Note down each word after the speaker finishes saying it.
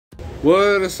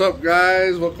What is up,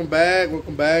 guys? Welcome back.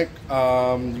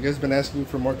 You guys been asking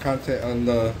for more content on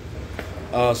the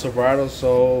Silverado,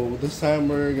 so this time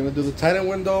we're gonna do the Titan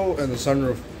window and the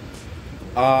sunroof.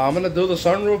 I'm gonna do the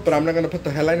sunroof, but I'm not gonna put the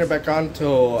headliner back on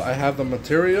till I have the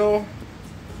material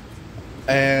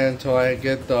and till I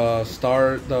get the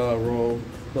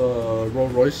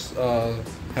Rolls Royce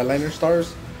headliner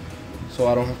stars, so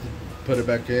I don't have to put it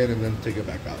back in and then take it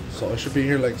back out. So it should be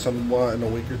here like somewhat in a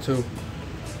week or two.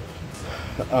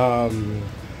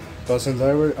 But since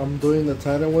I'm doing the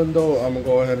Titan window, I'm gonna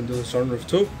go ahead and do the sunroof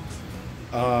too.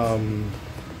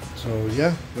 So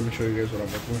yeah, let me show you guys what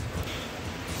I'm working with.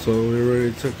 So we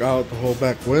already took out the whole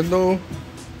back window,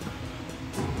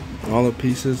 all the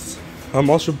pieces. I'm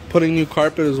also putting new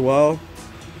carpet as well.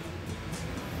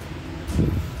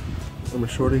 I'm a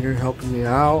shorty here helping me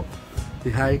out. Say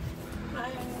hi.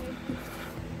 Hi.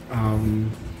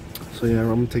 So yeah, I'm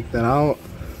gonna take that out.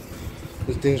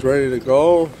 This thing's ready to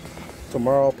go.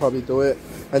 Tomorrow I'll probably do it.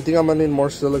 I think I'm gonna need more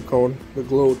silicone, the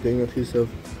glue thing, adhesive.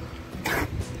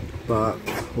 But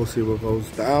we'll see what goes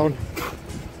down.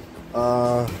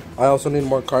 I also need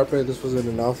more carpet. This wasn't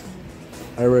enough.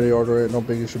 I already ordered it. No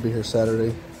biggie, should be here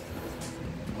Saturday.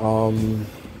 But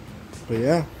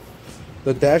yeah,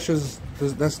 the dashes,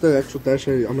 that's the actual dash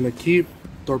I'm gonna keep.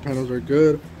 Door panels are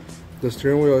good. The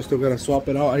steering wheel, I still gotta swap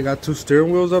it out. I got two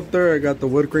steering wheels up there. I got the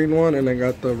wood grain one and I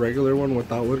got the regular one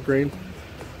without wood grain.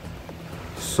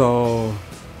 So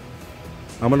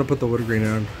I'm gonna put the wood grain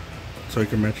on so I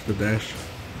can match the dash.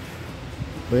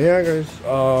 But yeah, guys,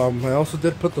 I also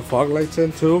did put the fog lights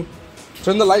in too.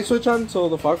 Turn the light switch on so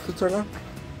the fog can turn on.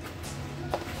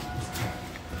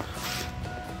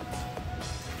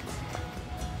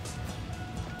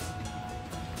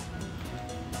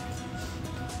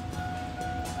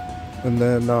 And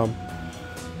then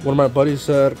one of my buddies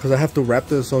said, because I have to wrap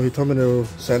this, so he told me to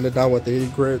sand it down with 80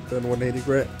 grit and 180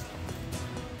 grit.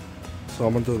 So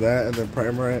I'm gonna do that and then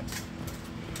primer it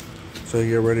so you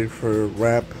get ready for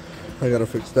wrap. I gotta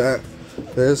fix that.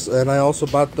 And I also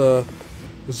bought the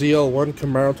ZL1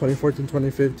 Camaro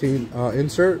 2014-2015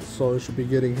 insert, so it should be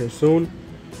getting here soon.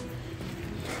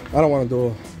 I don't want to do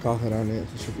a cowl head on it,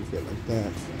 so it should be good like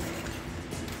that.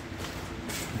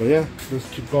 But yeah,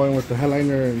 just keep going with the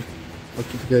headliner and I'll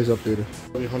keep you guys updated.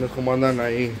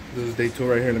 This is day 2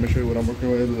 right here. Let me show you what I'm working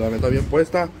with. La neta bien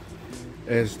puesta.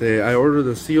 I ordered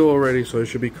the seal already, so it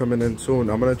should be coming in soon.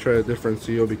 I'm gonna try a different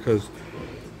seal because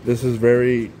this is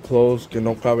very close, que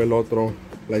no cabe el otro,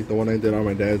 like the one I did on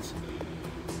my dad's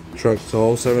truck.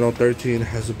 So 07013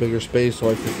 has a bigger space, so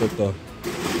I can put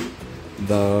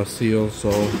the seal.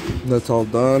 So that's all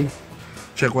done.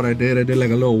 Check what I did. I did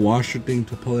like a little washer thing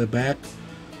to pull it back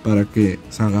para que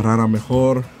se agarrara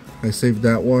mejor. I saved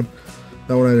that one.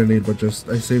 That one I didn't need, but just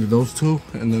I saved those two,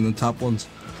 and then the top ones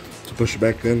to push it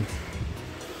back in.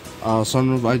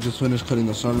 Sunroof, I just finished cutting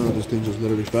the sunroof. This thing just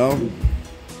literally fell.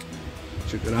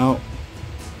 Check it out.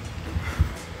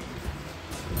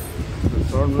 The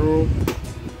sunroof.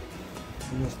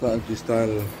 Aquí está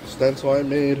el stencil I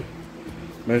made.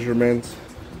 Measurements.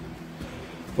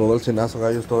 Todo el cienazo,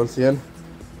 gallos, todo el 100.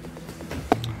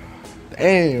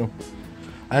 Damn.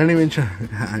 I didn't even try.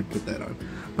 I put that on.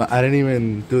 But I didn't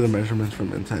even do the measurements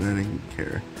from inside. I didn't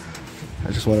care.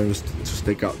 I just wanted it to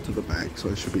stick out to the back, so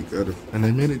it should be good. And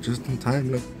I made it just in time.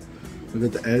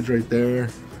 Look at the edge right there.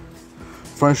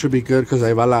 Front should be good because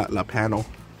ahí va la panel.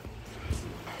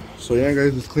 So yeah,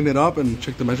 guys, let's clean it up and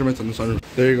check the measurements on the sunroof.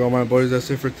 There you go, my boys. That's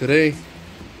it for today.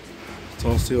 It's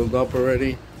all sealed up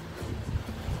already.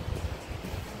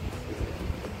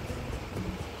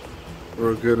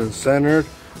 We're good and centered.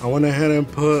 I went ahead and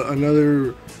put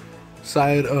another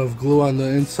side of glue on the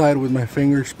inside with my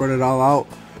finger, spread it all out.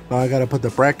 Now I gotta put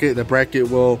the bracket. The bracket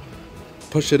will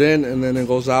push it in and then it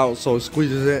goes out, so it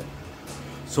squeezes it.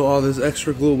 So all this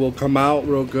extra glue will come out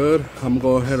real good. I'm gonna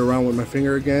go ahead around with my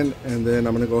finger again, and then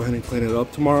I'm gonna go ahead and clean it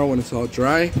up tomorrow when it's all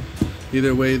dry.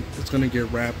 Either way, it's gonna get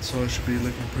wrapped, so it should be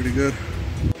looking pretty good.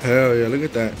 Hell yeah, look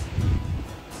at that.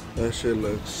 That shit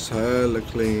looks hella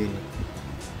clean.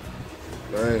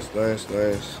 Nice, nice,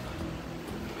 nice.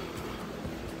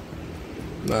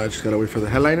 Now I just gotta wait for the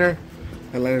headliner.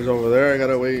 Headliner's over there. I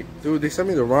gotta wait. Dude, they sent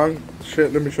me the wrong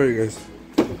shit. Let me show you guys.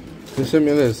 They sent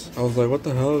me this. I was like, what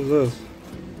the hell is this?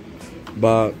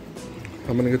 But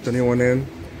I'm gonna get the new one in.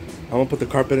 I'm gonna put the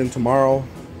carpet in tomorrow.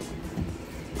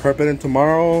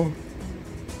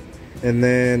 And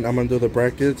then I'm gonna do the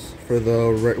brackets for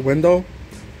the window.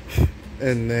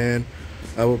 And then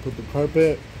I will put the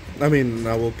carpet. I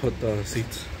will put the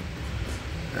seats.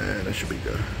 And it should be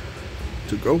good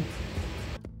to go.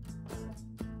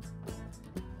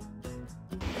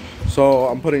 So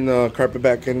I'm putting the carpet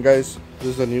back in, guys.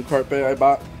 This is a new carpet I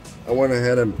bought. I went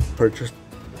ahead and purchased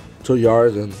 2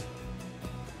 yards, and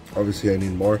obviously I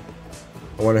need more.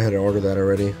 I went ahead and ordered that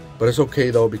already, but it's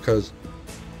okay though, because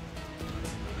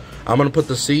I'm gonna put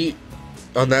the seat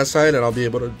on that side and I'll be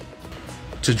able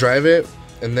to drive it,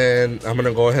 and then I'm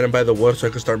gonna go ahead and buy the wood so I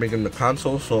can start making the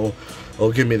console. So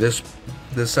it'll give me this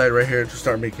side right here to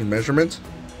start making measurements.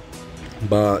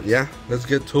 But yeah, let's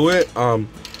get to it. I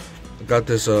got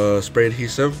this spray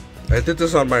adhesive. I did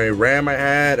this on my Ram I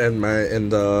had and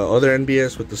the other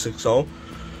NBS with the 6.0,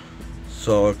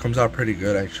 so it comes out pretty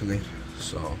good actually.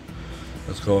 So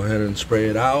let's go ahead and spray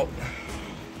it out.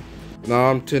 Now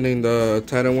I'm tinting the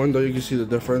Titan window. You can see the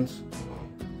difference.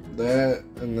 That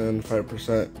and then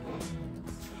 5%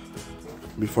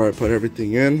 before I put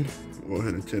everything in. Go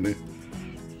ahead and tint it.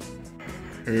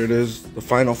 Here it is, the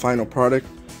final product.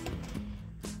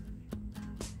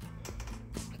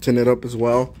 Tint it up as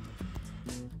well.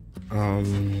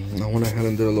 I went ahead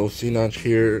and did a little C-notch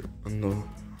here on the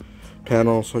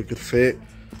panel so it could fit.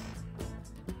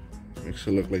 Makes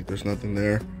it look like there's nothing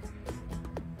there.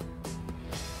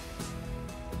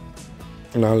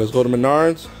 Now let's go to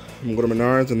Menards. I'm gonna go to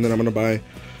Menards, and then I'm gonna buy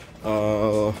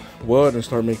wood and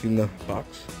start making the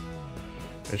box.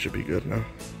 That should be good now.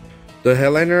 The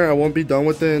headliner, I won't be done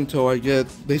with it until I get,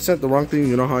 they sent the wrong thing,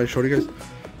 you know how I showed you guys,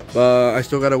 but I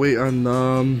still gotta wait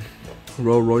on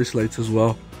Rolls Royce lights as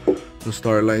well, the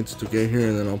star lights to get here,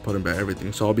 and then I'll put in back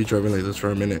everything. So I'll be driving like this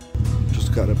for a minute.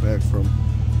 Just got it back from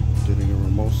getting a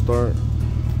remote start.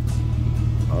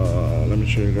 Let me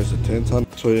show you guys the tints on.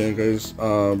 So yeah guys,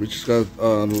 we just got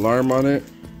an alarm on it.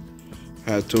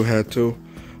 Had to.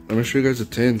 Let me show you guys the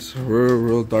tints.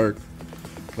 Real dark,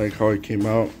 like how it came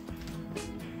out.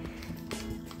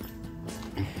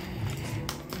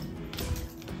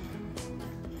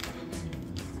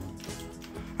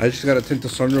 I just gotta tint the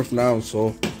sunroof now,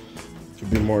 so it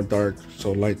should be more dark,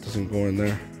 so light doesn't go in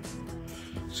there.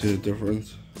 See the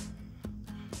difference?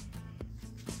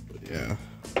 But yeah,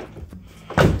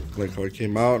 like how it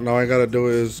came out. Now I gotta do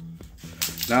is,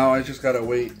 now I just gotta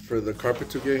wait for the carpet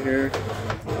to get here.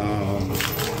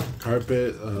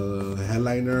 Carpet,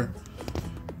 headliner,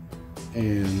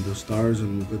 and the stars,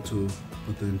 and we're good to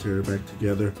put the interior back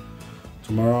together.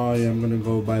 Tomorrow I am gonna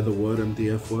go buy the wood,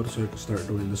 MDF wood, so I can start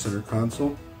doing the center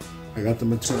console. I got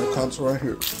the center console right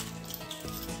here.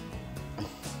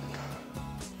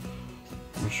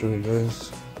 I'll show you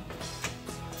guys.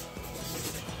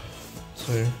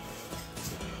 See,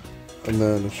 and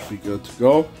then it should be good to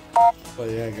go.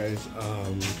 But yeah guys,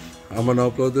 I'm gonna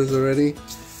upload this already,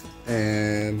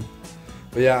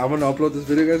 but yeah, I'm gonna upload this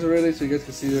video guys already, so you guys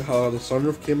can see how the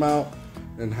sunroof came out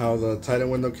and how the Titan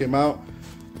window came out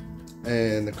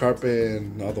and the carpet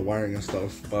and all the wiring and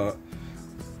stuff. But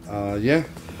yeah,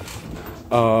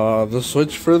 the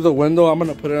switch for the window, I'm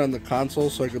gonna put it on the console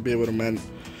so I could be able to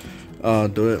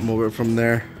move it from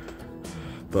there.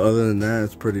 But other than that,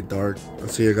 it's pretty dark.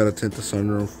 Let's see, I gotta tint the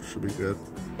sunroof, should be good.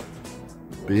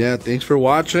 But yeah, thanks for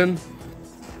watching,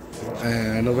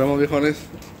 and nos vemos viejones.